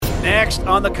Next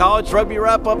on the College Rugby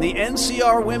Wrap-Up, the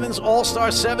NCR Women's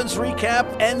All-Star Sevens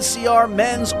recap, NCR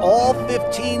Men's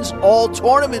All-15s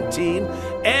All-Tournament team,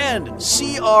 and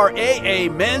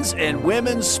CRAA Men's and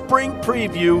Women's Spring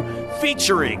Preview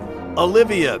featuring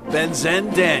Olivia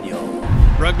Benzen-Daniel.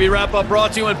 Rugby Wrap-Up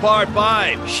brought to you in part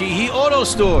by Sheehy Auto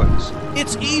Stores.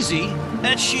 It's easy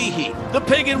at Sheehy. The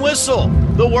Pig and Whistle,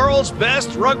 the world's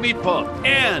best rugby pub,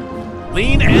 and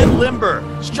Lean and Limber,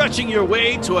 stretching your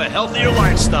way to a healthier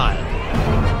lifestyle.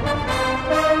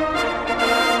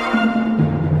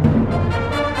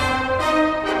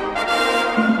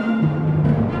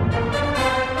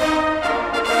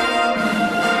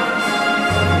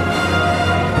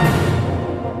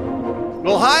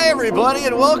 Well, hi, everybody,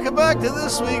 and welcome back to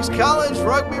this week's College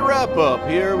Rugby Wrap-Up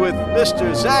here with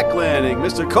Mr. Zach Lanning,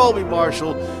 Mr. Colby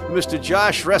Marshall, Mr.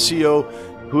 Josh Rescio,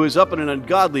 who is up in an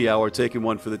ungodly hour taking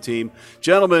one for the team.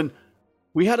 Gentlemen,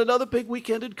 we had another big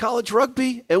weekend in college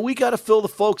rugby, and we got to fill the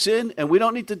folks in, and we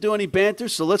don't need to do any banter,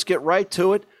 so let's get right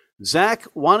to it. Zach,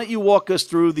 why don't you walk us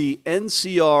through the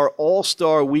NCR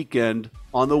All-Star Weekend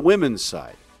on the women's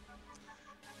side?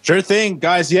 Sure thing,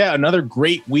 guys. Yeah, another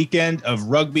great weekend of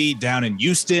rugby down in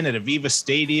Houston at Aviva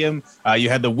Stadium. You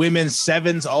had the Women's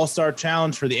Sevens All-Star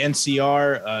Challenge for the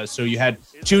NCR. So you had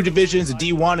two divisions, a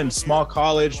D1 and small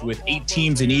college, with 8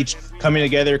 teams in each coming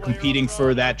together, competing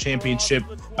for that championship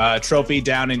trophy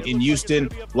down in Houston.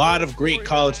 A lot of great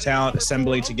college talent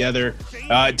assembling together.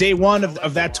 Day one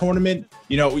of that tournament,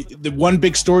 you know, the one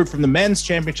big story from the men's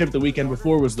championship the weekend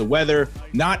before was the weather.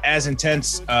 Not as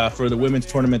intense for the women's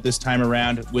tournament this time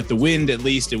around. With the wind, at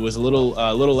least, it was a little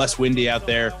less windy out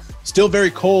there. Still very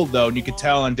cold, though, and you could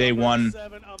tell on day one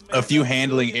a few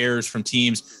handling errors from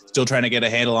teams still trying to get a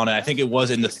handle on it. I think it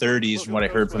was in the 30s from what I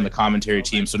heard from the commentary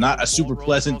team. So not a super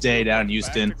pleasant day down in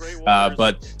Houston,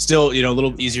 but still, you know, a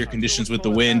little easier conditions with the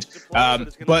wind.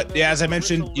 But yeah, as I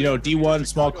mentioned, you know, D1,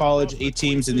 small college, 8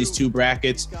 teams in these 2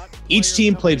 brackets. Each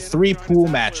team played 3 pool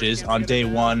matches on day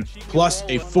one, plus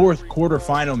a 4th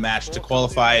quarterfinal match to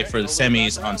qualify for the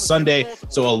semis on Sunday.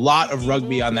 So a lot of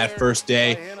rugby on that first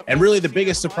day. And really the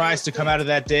biggest surprise to come out of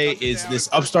that day is this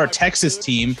upstart Texas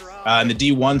team on the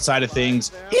D1 side of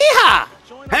things. Yeehaw!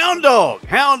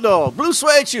 Hound dog, blue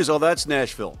suede shoes. Oh, that's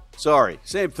Nashville. Sorry,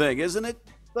 same thing, isn't it?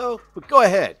 Though, but go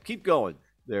ahead, keep going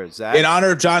there, Zach. In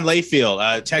honor of John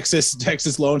Layfield,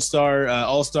 Texas Lone Star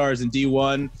All-Stars in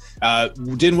D1,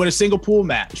 didn't win a single pool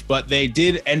match, but they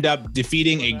did end up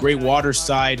defeating a Great Waters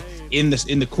side in the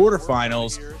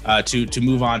quarterfinals to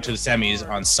move on to the semis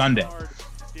on Sunday.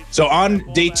 So on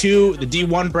day 2, the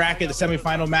D1 bracket, the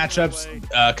semifinal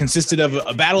matchups consisted of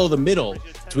a battle of the middle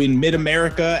between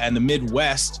Mid-America and the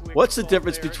Midwest. What's the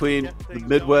difference between the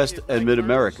Midwest and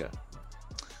Mid-America?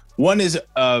 One is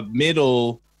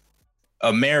Middle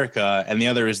America, and the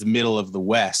other is the middle of the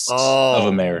West of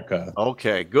America.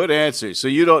 Okay, good answer. So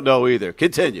you don't know either.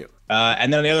 Continue.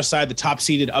 And then on the other side, the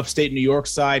top-seeded upstate New York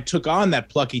side took on that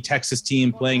plucky Texas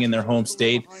team playing in their home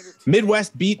state.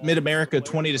 Midwest beat Mid-America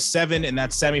 20-7 in that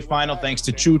semifinal, thanks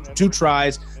to two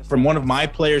tries from one of my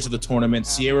players of the tournament,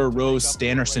 Sierra Rose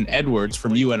Stannerson-Edwards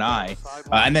from UNI.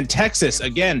 And then Texas,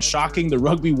 again, shocking the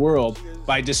rugby world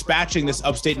by dispatching this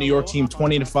upstate New York team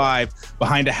 20-5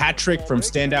 behind a hat trick from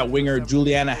standout winger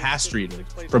Juliana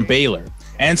Hastreeder from Baylor.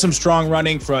 And some strong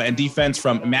running and defense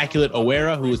from Immaculate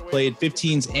Owera, who has played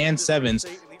 15s and 7s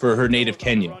for her native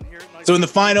Kenya. So in the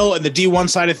final, and the D1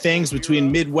 side of things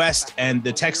between Midwest and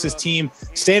the Texas team,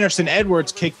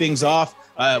 Stannerson-Edwards kicked things off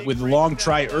with a long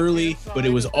try early, but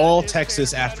it was all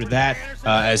Texas after that,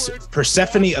 as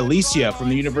Persephone Alicia from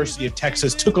the University of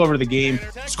Texas took over the game,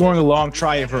 scoring a long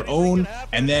try of her own,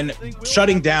 and then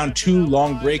shutting down 2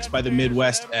 long breaks by the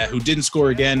Midwest, who didn't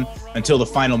score again until the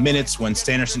final minutes when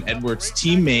Stannerson-Edwards'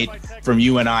 teammate from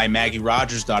UNI, Maggie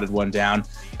Rogers, dotted one down.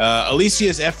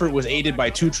 Alicia's effort was aided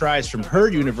by 2 tries from her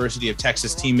University of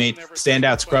Texas teammate,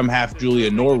 standout scrum half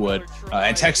Julia Norwood,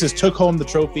 and Texas took home the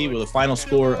trophy with a final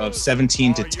score of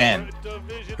 17-10.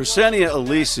 Persenia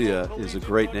Alicia is a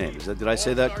great name. Did I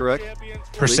say that correct?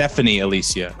 Persephone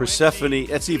Alicia. Persephone,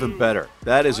 that's even better.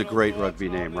 That is a great rugby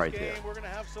name right there.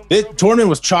 The tournament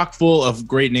was chock full of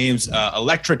great names.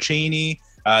 Electra Cheney.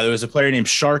 There was a player named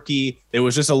Sharky. There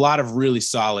was just a lot of really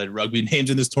solid rugby names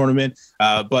in this tournament.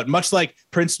 But much like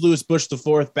Prince Louis Bush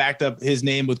IV backed up his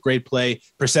name with great play,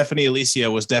 Persephone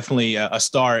Alicia was definitely a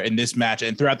star in this match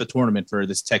and throughout the tournament for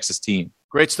this Texas team.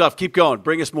 Great stuff. Keep going.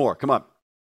 Bring us more. Come on.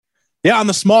 Yeah, on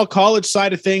the small college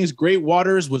side of things, Great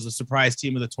Waters was a surprise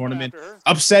team of the tournament,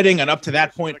 upsetting an up to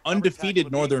that point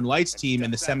undefeated Northern Lights team in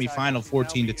the semifinal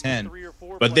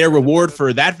 14-10. But their reward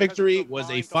for that victory was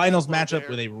a finals matchup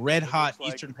with a red-hot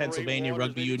Eastern Pennsylvania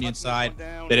Rugby Union side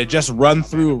that had just run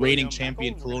through reigning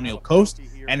champion Colonial Coast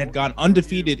and had gone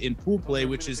undefeated in pool play,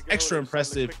 which is extra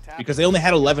impressive because they only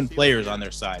had 11 players on their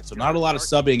side, so not a lot of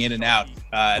subbing in and out.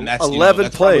 And that's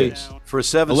 11 players for a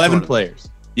 7 11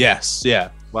 players. Yes, yeah.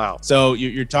 Wow. So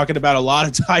you're talking about a lot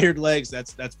of tired legs.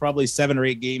 That's probably 7 or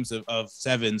 8 games of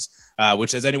sevens,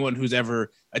 which, as anyone who's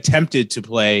ever attempted to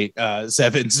play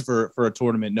sevens for a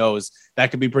tournament knows,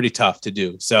 that can be pretty tough to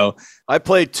do. So I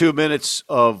played 2 minutes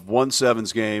of one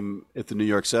sevens game at the New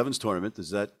York Sevens tournament.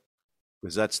 Does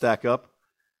that stack up?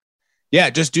 Yeah,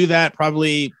 just do that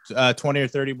probably 20 or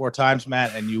 30 more times,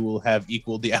 Matt, and you will have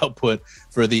equaled the output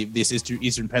for this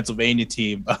Eastern Pennsylvania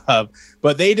team.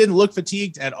 But they didn't look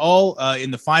fatigued at all in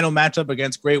the final matchup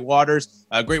against Great Waters.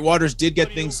 Great Waters did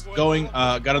get things going,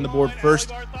 got on the board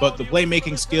first, but the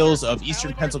playmaking skills of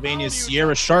Eastern Pennsylvania's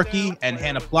Sierra Sharkey and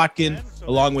Hannah Plotkin,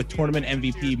 along with tournament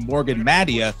MVP Morgan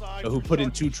Madia, who put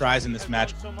in 2 tries in this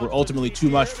match, were ultimately too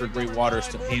much for Great Waters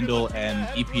to handle, and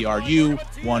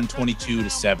EPRU won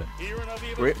 22-7.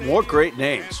 More great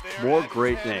names.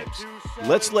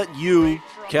 Let's let you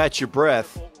catch your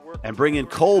breath and bring in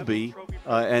Colby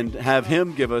and have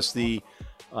him give us the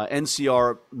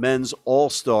NCR Men's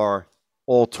All-Star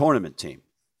All-Tournament team.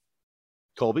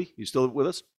 Colby, you still with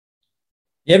us?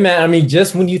 Yeah, man. I mean,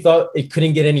 just when you thought it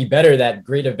couldn't get any better, that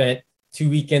great event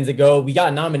 2 weekends ago, we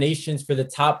got nominations for the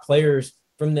top players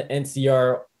from the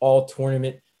NCR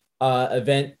All-Tournament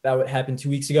event that would happen 2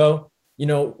 weeks ago. You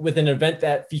know, with an event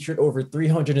that featured over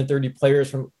 330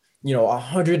 players from,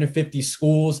 150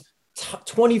 schools,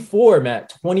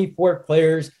 24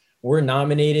 players were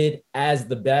nominated as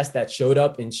the best that showed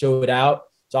up and showed out.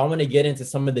 So I want to get into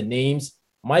some of the names.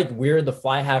 Mike Weir, the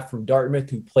fly half from Dartmouth,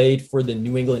 who played for the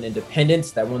New England Independents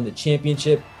that won the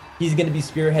championship. He's going to be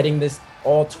spearheading this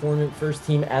all-tournament first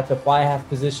team at the fly half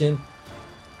position.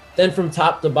 Then from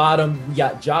top to bottom, we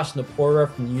got Josh Napora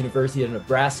from the University of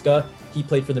Nebraska. He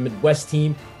played for the Midwest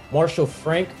team. Marshall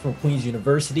Frank from Queens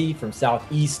University from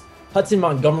Southeast. Hudson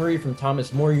Montgomery from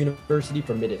Thomas More University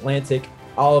from Mid-Atlantic.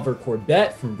 Oliver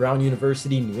Corbett from Brown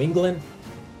University, New England.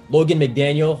 Logan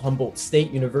McDaniel, Humboldt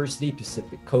State University,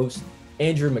 Pacific Coast.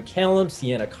 Andrew McCallum,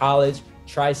 Siena College,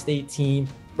 Tri-State team.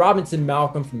 Robinson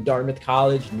Malcolm from Dartmouth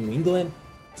College, New England.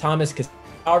 Thomas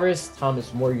Casares,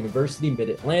 Thomas More University,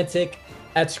 Mid-Atlantic.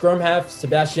 At scrum half,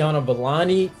 Sebastiano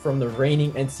Villani from the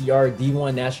reigning NCR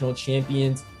D1 national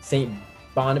champions, St.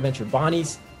 Bonaventure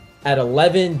Bonnies. At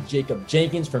 11, Jacob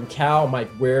Jenkins from Cal, Mike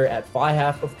Ware at fly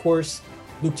half, of course.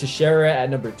 Luke Teixeira at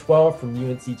number 12 from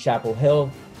UNC Chapel Hill.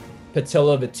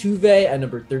 Patilla Vituve at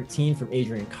number 13 from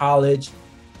Adrian College.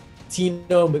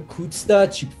 Tino Mikutsta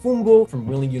Chipfungo from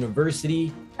Wheeling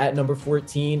University at number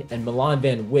 14. And Milan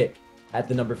Van Wyck at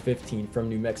the number 15 from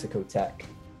New Mexico Tech.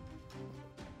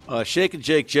 Shake and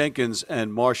Jake Jenkins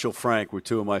and Marshall Frank were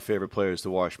 2 of my favorite players to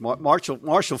watch.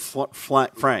 Marshall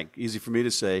Frank, easy for me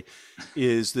to say,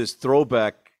 is this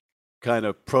throwback kind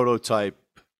of prototype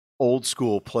old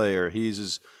school player. He's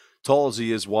as tall as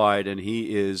he is wide, and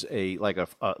he is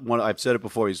I've said it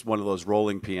before, he's one of those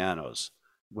rolling pianos.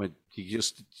 When he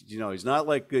just, he's not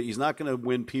going to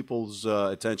win people's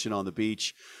attention on the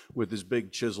beach with his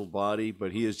big chiseled body,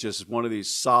 but he is just one of these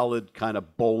solid kind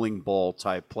of bowling ball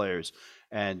type players.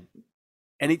 And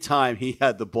anytime he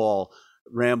had the ball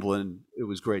rambling, it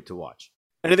was great to watch.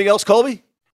 Anything else, Colby?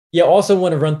 Yeah, also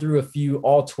want to run through a few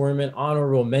all-tournament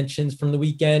honorable mentions from the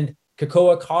weekend.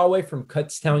 Kakoa Kawe from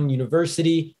Kutztown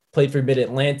University, played for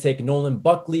Mid-Atlantic. Nolan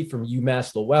Buckley from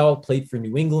UMass Lowell, played for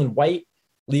New England White.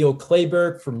 Leo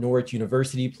Clayberg from Norwich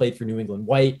University, played for New England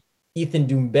White. Ethan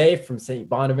Doumbé from St.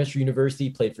 Bonaventure University,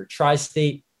 played for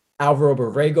Tri-State. Alvaro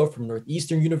Borrego from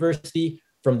Northeastern University,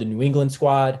 from the New England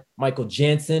squad. Michael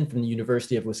Jansen from the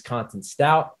University of Wisconsin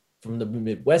Stout, from the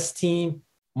Midwest team.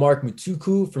 Mark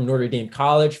Mutuku from Notre Dame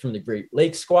College, from the Great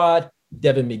Lakes squad.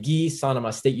 Devin McGee,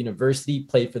 Sonoma State University,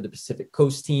 played for the Pacific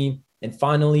Coast team. And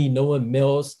finally, Noah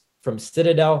Mills from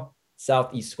Citadel,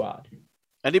 Southeast squad.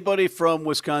 Anybody from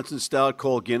Wisconsin Stout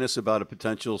call Guinness about a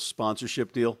potential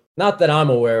sponsorship deal? Not that I'm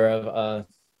aware of.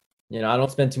 I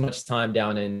don't spend too much time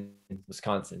down in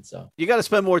Wisconsin, so. You got to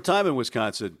spend more time in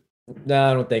Wisconsin.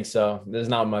 No, I don't think so. There's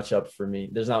not much up for me.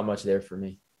 There's not much there for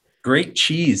me. Great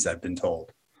cheese, I've been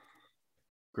told.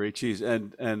 Great cheese.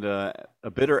 And a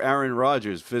bitter Aaron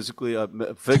Rodgers,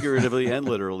 figuratively and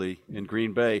literally, in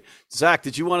Green Bay. Zach,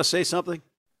 did you want to say something?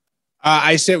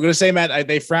 I'm going to say, Matt,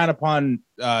 they frown upon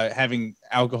having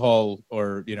alcohol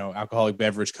or, alcoholic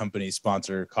beverage companies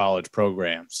sponsor college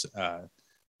programs.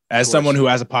 As someone who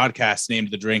has a podcast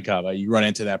named The Drink Hub, you run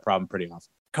into that problem pretty often.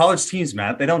 College teams,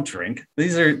 Matt, they don't drink.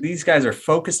 These guys are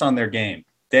focused on their game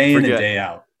day in and day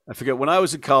out. I forget, when I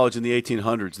was in college in the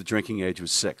 1800s, the drinking age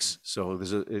was 6. So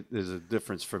there's a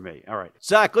difference for me. All right.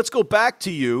 Zach, let's go back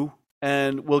to you,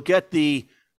 and we'll get the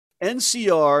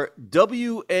NCR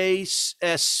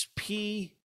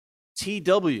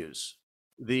WASPTWs,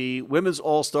 the Women's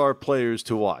All-Star Players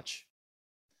to watch.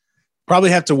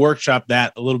 Probably have to workshop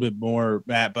that a little bit more,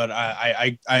 Matt, but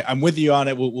I'm with you on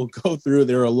it. We'll go through.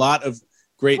 There are a lot of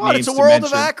great names. It's a world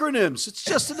of acronyms. It's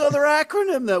just another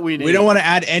acronym that we need. We don't want to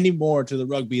add any more to the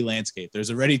rugby landscape.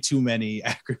 There's already too many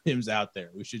acronyms out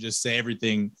there. We should just say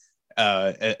everything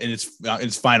in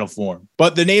its final form.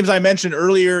 But the names I mentioned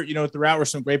earlier, throughout were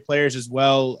some great players as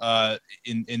well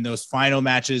in those final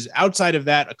matches. Outside of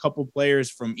that, a couple players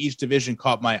from each division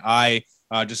caught my eye.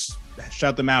 Just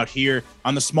shout them out here.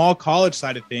 On the small college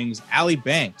side of things, Allie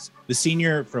Banks, the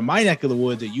senior from my neck of the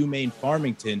woods at UMaine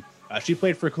Farmington. She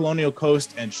played for Colonial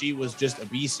Coast, and she was just a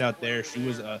beast out there. She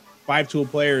was a 5-tool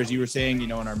player, as you were saying,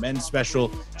 in our men's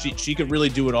special. She could really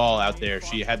do it all out there.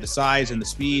 She had the size and the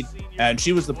speed, and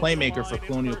she was the playmaker for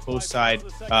Colonial Coast side,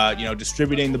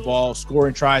 distributing the ball,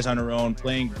 scoring tries on her own,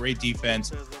 playing great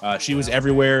defense. She was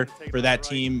everywhere for that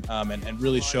team and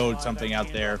really showed something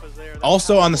out there.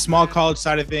 Also on the small college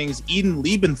side of things, Eden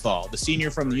Liebenthal, the senior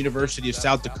from the University of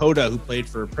South Dakota who played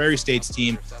for Prairie State's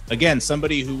team. Again,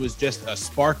 somebody who was just a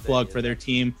spark plug for their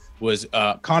team, was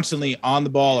constantly on the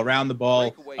ball, around the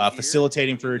ball,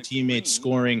 facilitating for her teammates,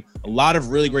 scoring. A lot of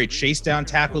really great chase down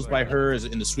tackles by her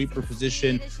in the sweeper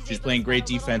position. She's playing great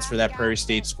defense for that Prairie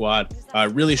State squad.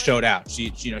 Really showed out.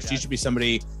 She should be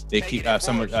somebody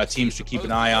teams should keep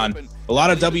an eye on. A lot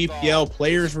of WPL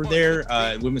players were there.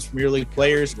 Women's Premier League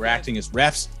players were acting as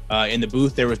refs. In the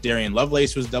booth, there was Darian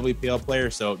Lovelace, who was a WPL player.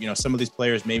 So, some of these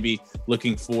players may be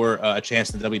looking for a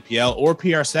chance in the WPL, or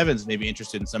PR7s may be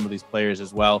interested in some of these players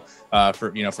as well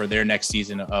for their next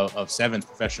season of sevens,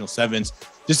 professional sevens.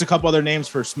 Just a couple other names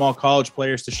for small college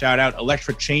players to shout out.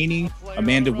 Electra Cheney,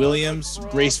 Amanda Williams,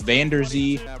 Grace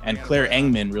Vanderzee, and Claire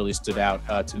Engman really stood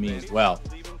out to me as well.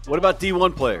 What about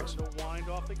D1 players?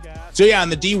 So on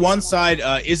the D1 side,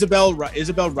 Isabel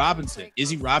Robinson,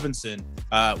 Izzy Robinson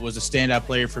was a standout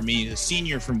player for me, a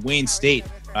senior from Wayne State.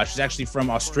 She's actually from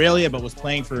Australia, but was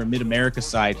playing for a Mid-America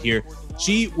side here.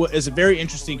 She is a very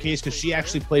interesting case because she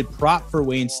actually played prop for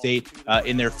Wayne State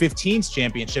in their 15s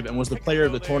championship and was the player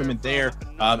of the tournament there.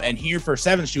 And here for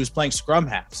sevens, she was playing scrum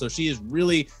half. So she is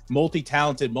really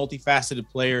multi-talented, multifaceted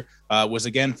player. Was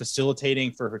again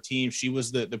facilitating for her team. She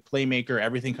was the playmaker.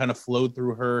 Everything kind of flowed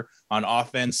through her on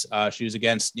offense. She was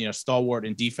against stalwart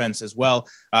in defense as well.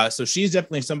 So she's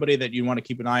definitely somebody that you want to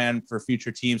keep an eye on for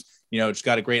future teams. She's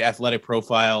got a great athletic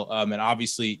profile and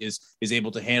obviously is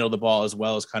able to handle the ball as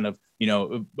well as kind of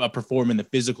perform in the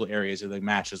physical areas of the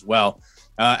match as well.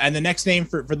 And the next name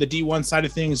for the D1 side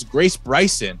of things, Grace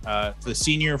Bryson, the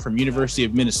senior from University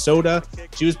of Minnesota.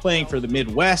 She was playing for the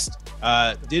Midwest.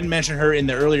 Didn't mention her in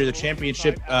the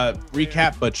championship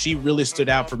recap, but she really stood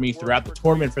out for me throughout the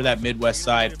tournament for that Midwest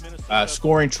side,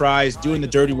 scoring tries, doing the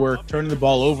dirty work, turning the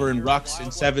ball over in rucks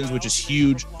and sevens, which is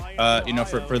huge,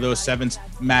 for those sevens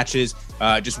matches.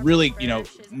 Just really,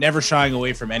 never shying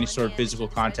away from any sort of physical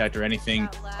contact or anything,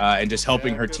 and just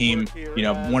helping her team.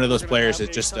 One of those players is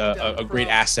just a great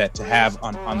asset to have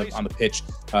on the pitch,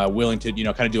 willing to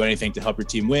kind of do anything to help your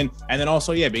team win, and then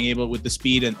also being able with the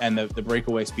speed and the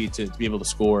breakaway speed to be able to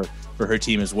score for her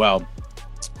team as well.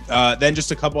 Then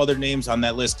just a couple other names on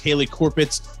that list: Kaylee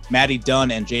Corpitz, Maddie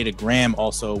Dunn, and Jada Graham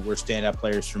also were standout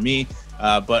players for me.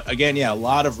 But again, a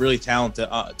lot of really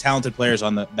talented players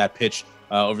on that pitch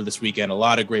over this weekend. A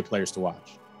lot of great players to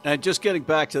watch. And just getting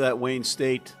back to that Wayne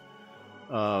State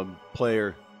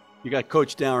player, you got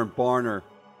Coach Darren Barner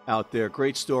out there.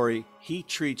 Great story. He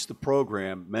treats the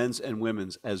program, men's and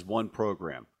women's, as one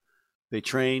program. They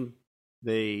train,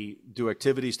 they do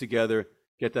activities together,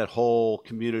 get that whole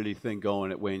community thing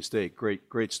going at Wayne State.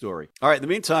 Great story. All right, in the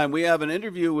meantime, we have an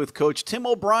interview with Coach Tim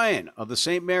O'Brien of the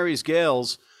St. Mary's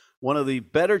Gales, one of the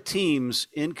better teams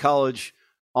in college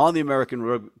on the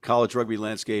American college rugby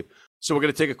landscape. So we're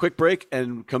going to take a quick break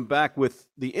and come back with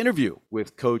the interview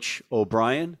with Coach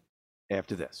O'Brien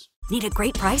after this. Need a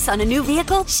great price on a new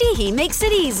vehicle? Sheehy makes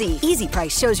it easy. Easy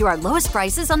Price shows you our lowest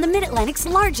prices on the Mid-Atlantic's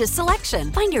largest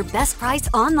selection. Find your best price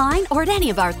online or at any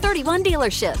of our 31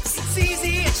 dealerships. It's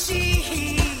easy at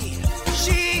Sheehy.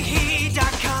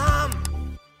 Sheehy.com.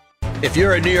 If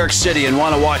you're in New York City and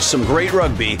want to watch some great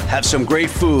rugby, have some great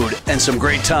food, and some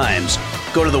great times,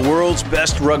 go to the world's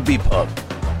best rugby pub,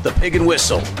 the Pig and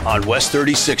Whistle on West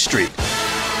 36th Street.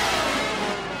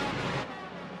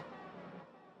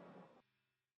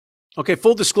 Okay,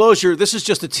 full disclosure, this is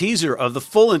just a teaser of the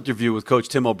full interview with Coach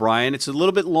Tim O'Brien. It's a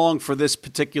little bit long for this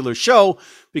particular show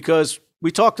because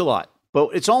we talked a lot, but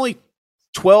it's only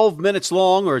 12 minutes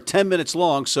long or 10 minutes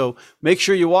long, so make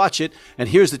sure you watch it, and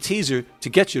here's the teaser to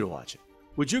get you to watch it.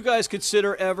 Would you guys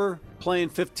consider ever playing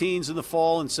 15s in the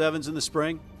fall and 7s in the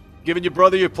spring? Giving your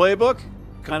brother your playbook?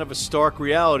 Kind of a stark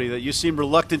reality that you seem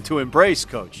reluctant to embrace,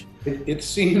 Coach. It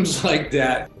seems like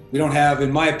that. We don't have,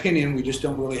 in my opinion, we just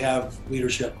don't really have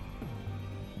leadership.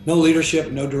 No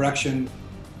leadership, no direction.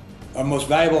 Our most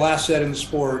valuable asset in the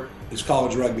sport is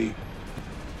college rugby.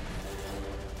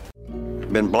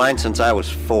 Been blind since I was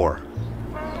 4,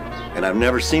 and I've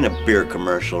never seen a beer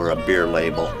commercial or a beer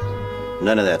label.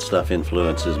 None of that stuff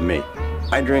influences me.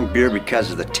 I drink beer because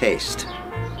of the taste,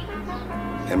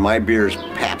 and my beer is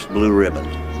Pabst Blue Ribbon.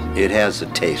 It has the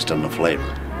taste and the flavor.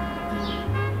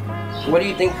 What do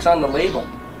you think's on the label?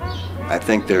 I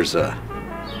think there's a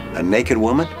naked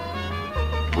woman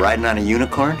riding on a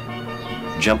unicorn,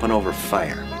 jumping over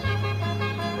fire.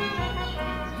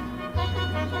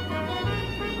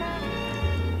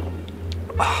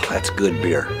 Oh, that's good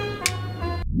beer.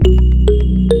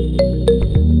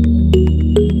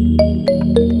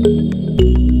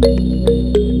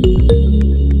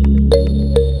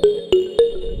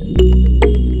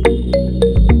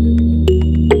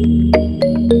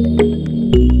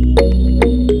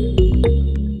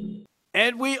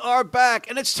 And we are back,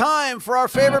 and it's time for our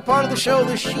favorite part of the show,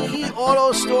 the Sheehy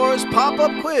Auto Stores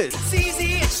pop-up quiz. It's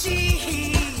easy at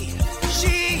Sheehy,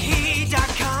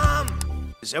 Sheehy.com.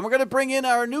 And we're going to bring in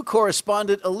our new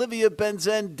correspondent, Olivia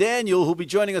Benzen-Daniel, who'll be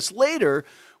joining us later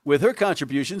with her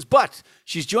contributions. But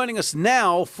she's joining us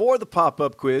now for the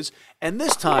pop-up quiz. And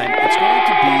this time, it's going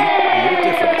to be a little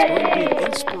different. It's going to be an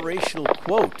inspirational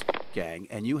quote, gang.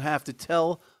 And you have to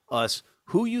tell us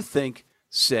who you think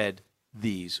said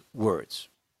these words.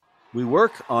 We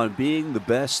work on being the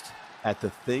best at the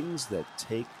things that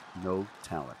take no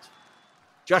talent.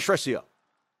 Josh Rescio.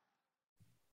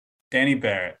 Danny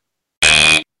Barrett.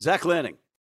 Zach Lanning.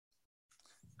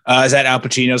 Is that Al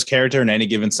Pacino's character in Any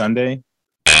Given Sunday?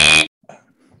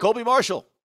 Colby Marshall.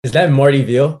 Is that Marty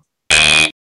Veal?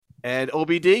 And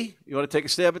OBD, you want to take a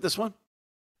stab at this one?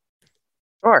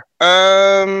 Sure.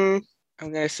 I'm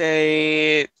going to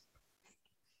say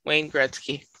Wayne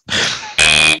Gretzky.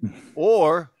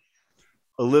 Or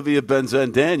Olivia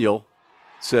Benzen-Daniel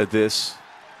said this,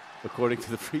 according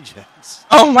to the Free Jacks.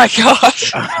 Oh, my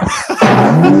gosh.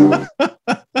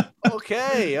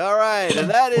 Okay, all right. And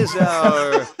that is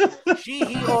our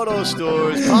Sheehy Auto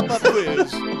Stores pop-up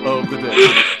quiz of the day.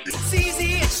 It's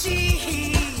easy at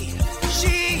Sheehy,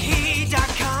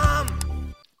 Sheehy.com.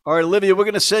 All right, Olivia, we're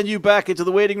going to send you back into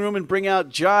the waiting room and bring out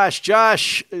Josh.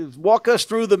 Josh, walk us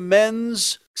through the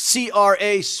men's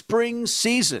CRA spring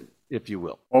season, if you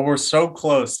will. Well, we're so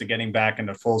close to getting back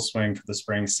into full swing for the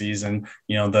spring season.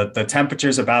 You know, the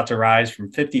temperature's about to rise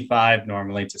from 55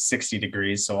 normally to 60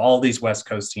 degrees. So all these West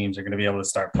Coast teams are going to be able to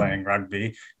start playing rugby.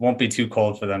 It won't be too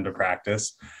cold for them to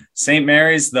practice. St.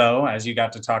 Mary's, though, as you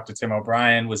got to talk to Tim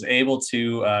O'Brien, was able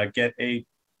to get a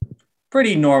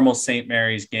pretty normal St.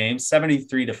 Mary's game,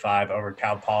 73-5 over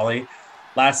Cal Poly.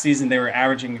 Last season, they were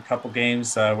averaging a couple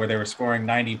games where they were scoring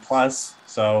 90 plus.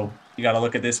 So you got to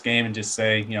look at this game and just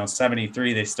say,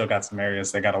 73, they still got some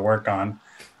areas they got to work on.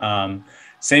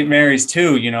 St. Mary's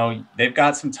too, they've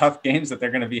got some tough games that they're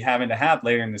going to be having to have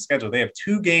later in the schedule. They have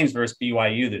 2 games versus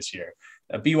BYU this year,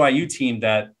 a BYU team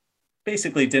that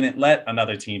basically didn't let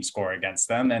another team score against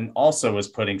them and also was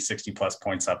putting 60 plus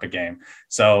points up a game.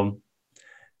 So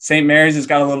St. Mary's has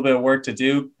got a little bit of work to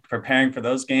do preparing for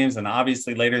those games. And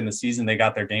obviously later in the season, they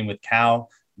got their game with Cal.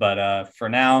 But for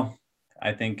now,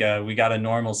 I think we got a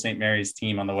normal St. Mary's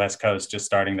team on the West Coast just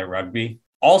starting their rugby.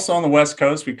 Also on the West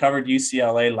Coast, we covered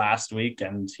UCLA last week.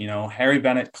 And, Harry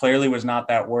Bennett clearly was not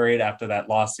that worried after that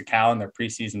loss to Cal in their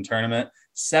preseason tournament.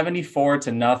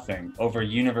 74-0 over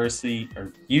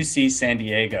UC San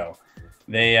Diego.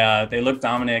 They look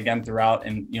dominant again throughout.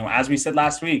 And, as we said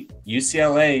last week,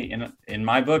 UCLA in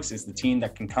my books is the team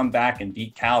that can come back and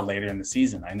beat Cal later in the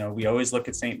season. I know we always look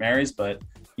at St. Mary's, but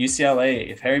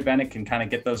UCLA, if Harry Bennett can kind of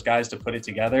get those guys to put it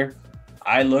together,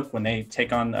 I look when they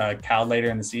take on Cal later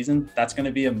in the season, that's going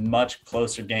to be a much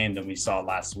closer game than we saw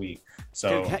last week.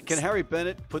 So can Harry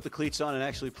Bennett put the cleats on and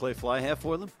actually play fly half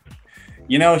for them?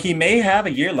 He may have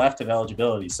a year left of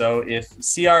eligibility. So if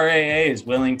CRAA is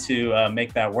willing to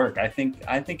make that work, I think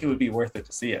it would be worth it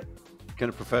to see it. Can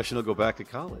a professional go back to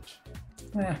college?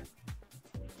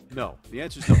 No. The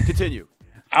answer is no. Continue.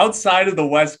 Outside of the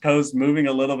West Coast, moving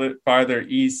a little bit farther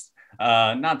east,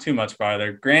 not too much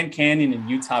farther, Grand Canyon and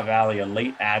Utah Valley, a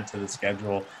late add to the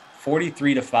schedule.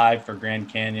 43-5 for Grand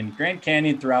Canyon. Grand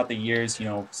Canyon throughout the years,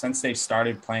 since they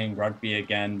started playing rugby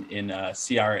again in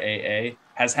CRAA,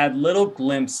 has had little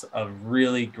glimpse of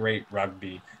really great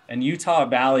rugby. And Utah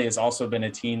Valley has also been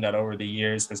a team that over the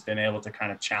years has been able to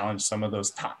kind of challenge some of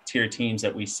those top tier teams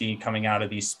that we see coming out of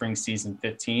these spring season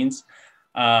 15s.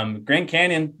 Grand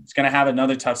Canyon is going to have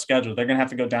another tough schedule. They're going to have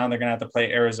to go down. They're going to have to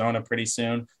play Arizona pretty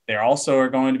soon. They also are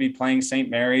going to be playing St.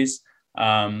 Mary's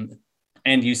and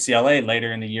UCLA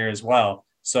later in the year as well.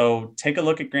 So take a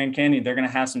look at Grand Canyon. They're going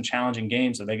to have some challenging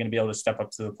games. Are they going to be able to step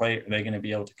up to the plate? Are they going to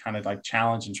be able to kind of like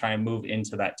challenge and try and move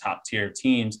into that top tier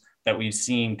teams that we've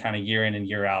seen kind of year in and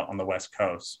year out on the West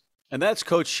Coast? And that's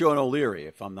Coach Sean O'Leary,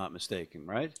 if I'm not mistaken,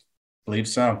 right? Believe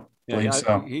so. I've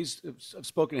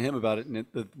spoken to him about it, and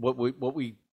what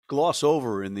we gloss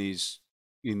over in these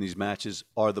matches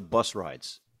are the bus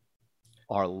rides,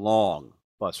 are long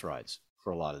bus rides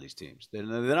for a lot of these teams. They're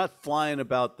not flying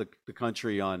about the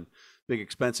country on big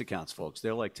expense accounts, folks.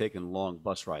 They're like taking long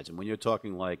bus rides, and when you're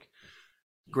talking like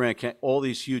Grand Canyon, all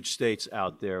these huge states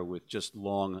out there with just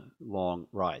long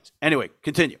rides. Anyway,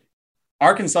 continue.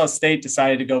 Arkansas State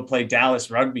decided to go play Dallas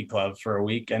Rugby Club for a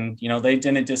week, and they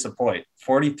didn't disappoint.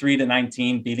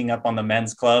 43-19, beating up on the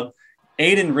men's club.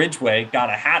 Aiden Ridgway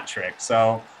got a hat trick.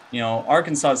 So,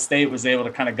 Arkansas State was able to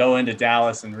kind of go into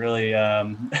Dallas and really,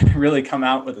 really come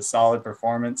out with a solid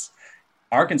performance.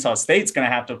 Arkansas State's going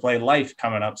to have to play Life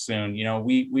coming up soon.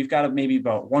 We've got maybe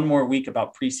about one more week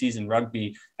about preseason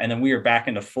rugby, and then we are back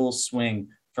into full swing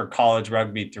for college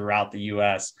rugby throughout the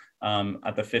U.S.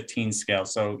 At the 15 scale.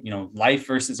 So, Life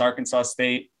versus Arkansas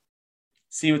State,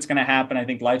 see what's going to happen. I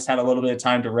think Life's had a little bit of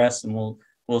time to rest, and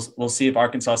we'll see if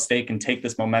Arkansas State can take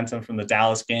this momentum from the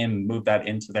Dallas game and move that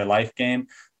into their Life game.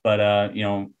 But,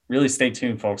 really stay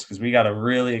tuned, folks, because we got a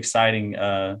really exciting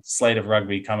slate of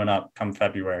rugby coming up come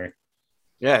February.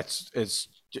 Yeah,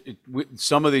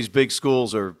 some of these big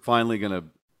schools are finally going to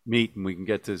meet, and we can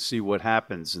get to see what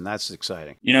happens, and that's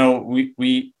exciting.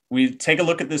 We take a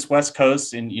look at this West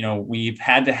Coast, and, we've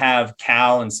had to have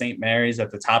Cal and St. Mary's at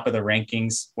the top of the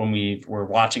rankings when we were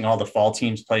watching all the fall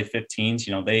teams play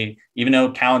 15s. They, even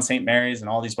though Cal and St. Mary's and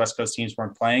all these West Coast teams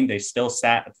weren't playing, they still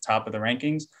sat at the top of the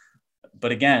rankings.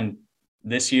 But again,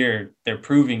 this year, they're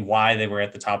proving why they were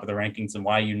at the top of the rankings and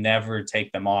why you never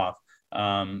take them off.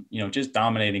 Just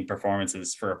dominating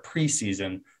performances for a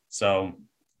preseason. So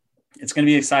it's going to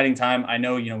be an exciting time. I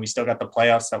know, we still got the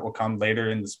playoffs that will come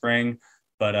later in the spring.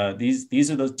 But these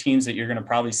are the teams that you're going to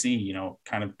probably see,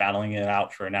 kind of battling it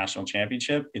out for a national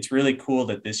championship. It's really cool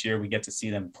that this year we get to see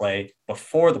them play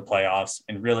before the playoffs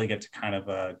and really get to kind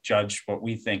of judge what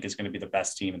we think is going to be the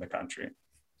best team in the country.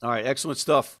 All right, excellent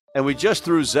stuff. And we just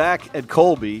threw Zach and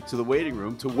Colby to the waiting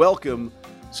room to welcome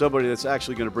somebody that's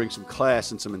actually going to bring some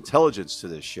class and some intelligence to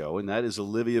this show, and that is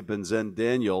Olivia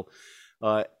Benzen-Daniel.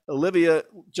 Olivia,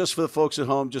 just for the folks at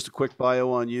home, just a quick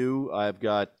bio on you. I've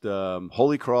got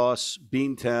Holy Cross,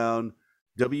 Beantown,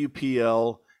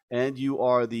 WPL, and you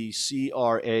are the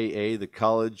CRAA, the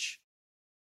College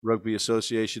Rugby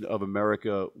Association of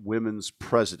America Women's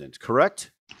President,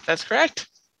 correct? That's correct.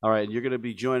 All right, and you're going to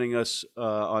be joining us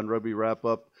on Rugby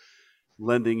Wrap-Up,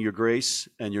 lending your grace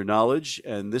and your knowledge,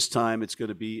 and this time it's going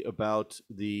to be about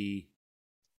the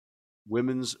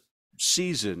women's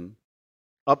season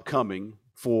upcoming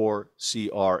for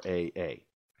CRAA.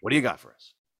 What do you got for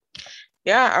us?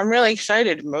 Yeah, I'm really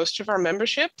excited. Most of our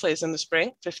membership plays in the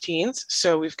spring, 15s.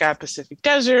 So we've got Pacific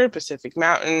Desert, Pacific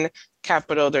Mountain,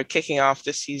 Capital. They're kicking off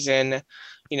the season,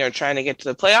 trying to get to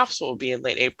the playoffs. So we'll be in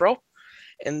late April.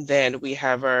 And then we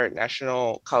have our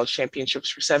national college championships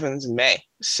for sevens in May.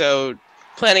 So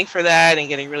planning for that and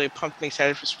getting really pumped and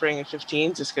excited for spring and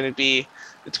 15s is going to be,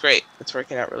 it's great. It's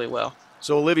working out really well.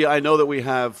 So, Olivia, I know that we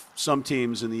have some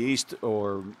teams in the East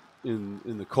or in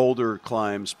the colder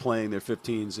climes playing their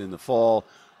 15s in the fall.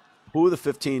 Who are the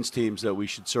 15s teams that we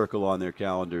should circle on their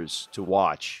calendars to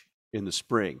watch in the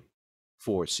spring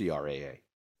for CRAA?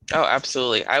 Oh,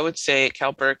 absolutely. I would say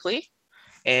Cal Berkeley,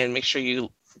 and make sure you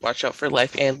watch out for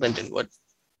Life and Lindenwood.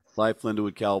 Life,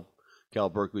 Lindenwood, Cal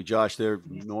Berkeley. Josh, they're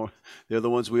the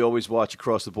ones we always watch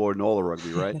across the board in all the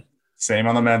rugby, right? Same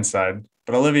on the men's side.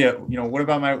 But Olivia, what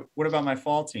about my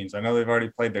fall teams? I know they've already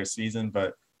played their season,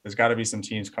 but there's got to be some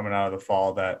teams coming out of the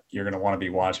fall that you're going to want to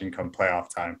be watching come playoff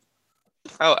time.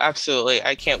 Oh, absolutely.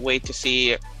 I can't wait to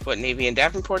see what Navy and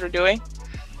Davenport are doing,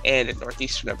 and at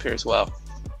Northeastern up here as well.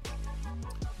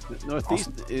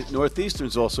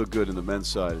 Northeastern's also good in the men's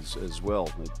side as well.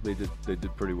 They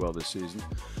did pretty well this season.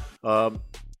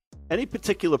 Any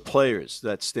particular players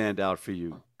that stand out for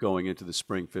you going into the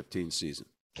spring 15 season?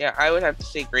 Yeah, I would have to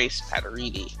say Grace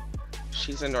Patariti.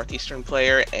 She's a Northeastern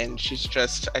player, and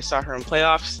I saw her in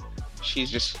playoffs. She's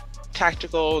just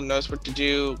tactical, knows what to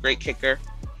do, great kicker.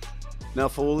 Now,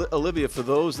 for Olivia, for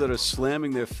those that are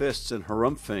slamming their fists and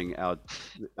harumphing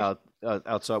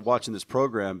outside watching this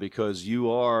program because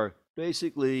you are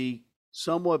basically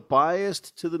somewhat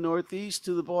biased to the Northeast,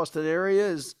 to the Boston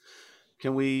area,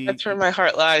 that's where my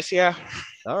heart lies, yeah.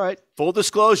 All right. Full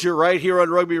disclosure right here on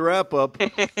Rugby Wrap-Up.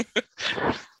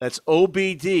 That's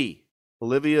OBD,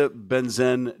 Olivia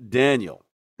Benzen-Daniel.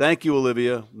 Thank you,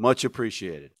 Olivia. Much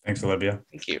appreciated. Thanks, Olivia.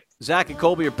 Thank you. Zach and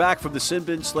Colby are back from the sin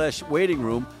bin / waiting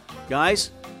room.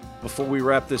 Guys, before we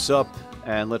wrap this up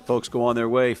and let folks go on their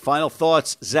way, final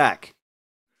thoughts, Zach.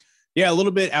 Yeah, a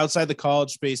little bit outside the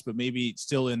college space, but maybe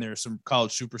still in there, some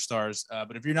college superstars.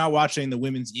 But if you're not watching the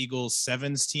Women's Eagles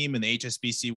Sevens team in the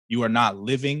HSBC, you are not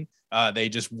living. They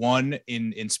just won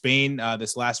in Spain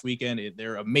this last weekend.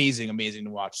 They're amazing to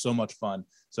watch. So much fun.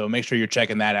 So make sure you're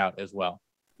checking that out as well.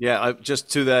 Yeah, just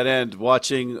to that end,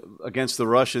 watching against the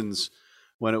Russians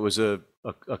when it was a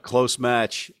close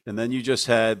match, and then you just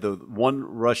had the one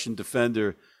Russian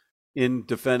defender in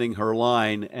defending her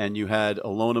line, and you had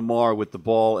Alona Mar with the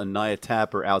ball and Nia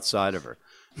Tapper outside of her.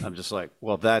 I'm just like,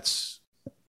 well, that's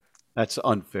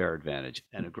unfair advantage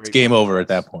and a great. It's game over at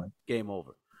that point. Game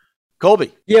over.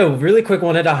 Colby. Yeah, really quick,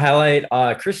 wanted to highlight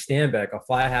Chris Stanbeck, a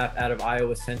fly half out of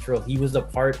Iowa Central. He was a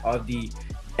part of the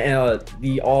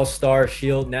All-Star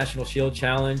Shield National Shield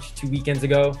Challenge 2 weekends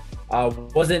ago.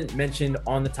 Wasn't mentioned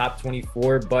on the top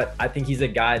 24, but I think he's a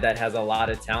guy that has a lot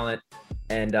of talent.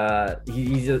 And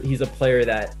he's a player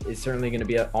that is certainly going to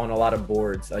be on a lot of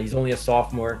boards. He's only a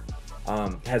sophomore,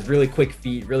 has really quick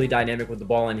feet, really dynamic with the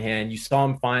ball in hand. You saw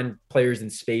him find players in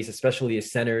space, especially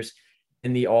his centers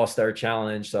in the All-Star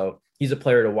Challenge. So he's a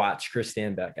player to watch, Chris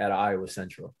Stanbeck at Iowa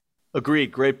Central.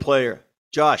 Agreed. Great player.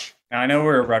 Josh. Now, I know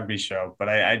we're a rugby show, but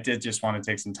I did just want to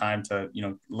take some time to,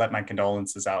 let my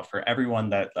condolences out for everyone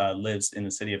that lives in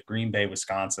the city of Green Bay,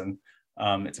 Wisconsin.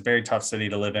 It's a very tough city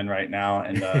to live in right now.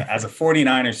 And as a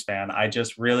 49ers fan, I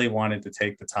just really wanted to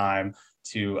take the time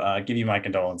to give you my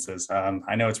condolences.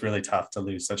 I know it's really tough to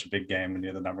lose such a big game when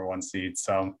you're the number one seed.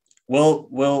 So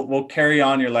we'll carry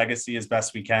on your legacy as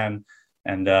best we can.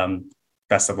 And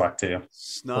best of luck to you.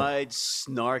 Snide,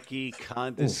 snarky,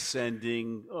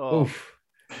 condescending. Oof.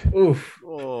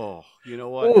 Oh, you know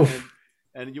what?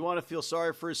 And you want to feel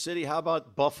sorry for a city? How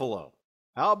about Buffalo?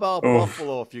 How about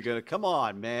Buffalo if you're going to? Come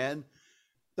on, man.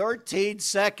 13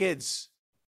 seconds.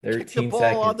 13 Kick the ball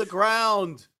seconds. on the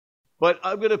ground. But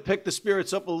I'm going to pick the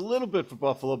spirits up a little bit for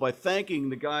Buffalo by thanking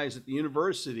the guys at the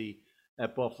university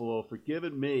at Buffalo for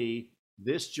giving me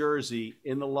this jersey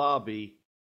in the lobby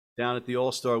down at the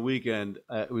All-Star Weekend.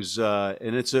 It was,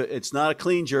 and it's not a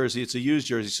clean jersey; it's a used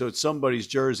jersey, so it's somebody's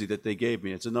jersey that they gave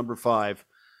me. It's a number 5.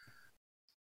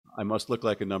 I must look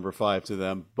like a number 5 to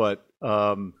them, but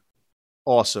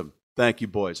awesome. Thank you,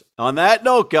 boys. On that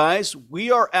note, guys,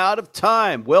 we are out of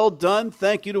time. Well done.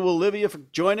 Thank you to Olivia for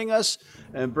joining us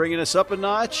and bringing us up a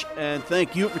notch, and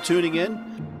thank you for tuning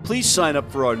in. Please sign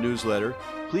up for our newsletter.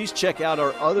 Please check out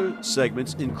our other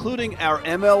segments, including our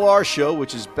MLR show,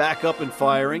 which is back up and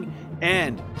firing.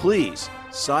 And please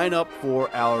sign up for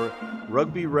our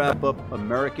Rugby Wrap-Up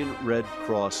American Red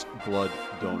Cross Blood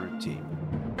Donor Team.